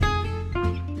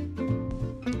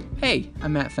Hey,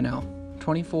 I'm Matt Fennell,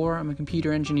 24, I'm a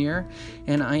computer engineer,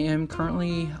 and I am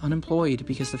currently unemployed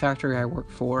because the factory I work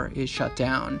for is shut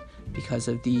down because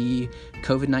of the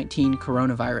COVID-19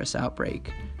 coronavirus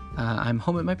outbreak. I'm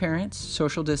home at my parents',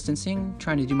 social distancing,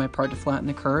 trying to do my part to flatten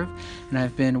the curve, and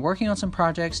I've been working on some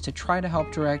projects to try to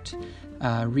help direct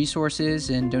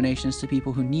resources and donations to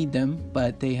people who need them,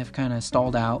 but they have kind of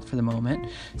stalled out for the moment.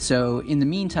 So in the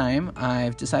meantime,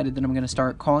 I've decided that I'm going to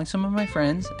start calling some of my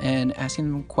friends and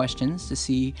asking them questions to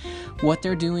see what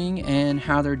they're doing and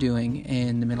how they're doing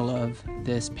in the middle of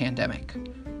this pandemic.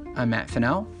 I'm Matt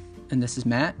Fennell, and this is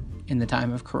Matt in the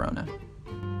Time of Corona.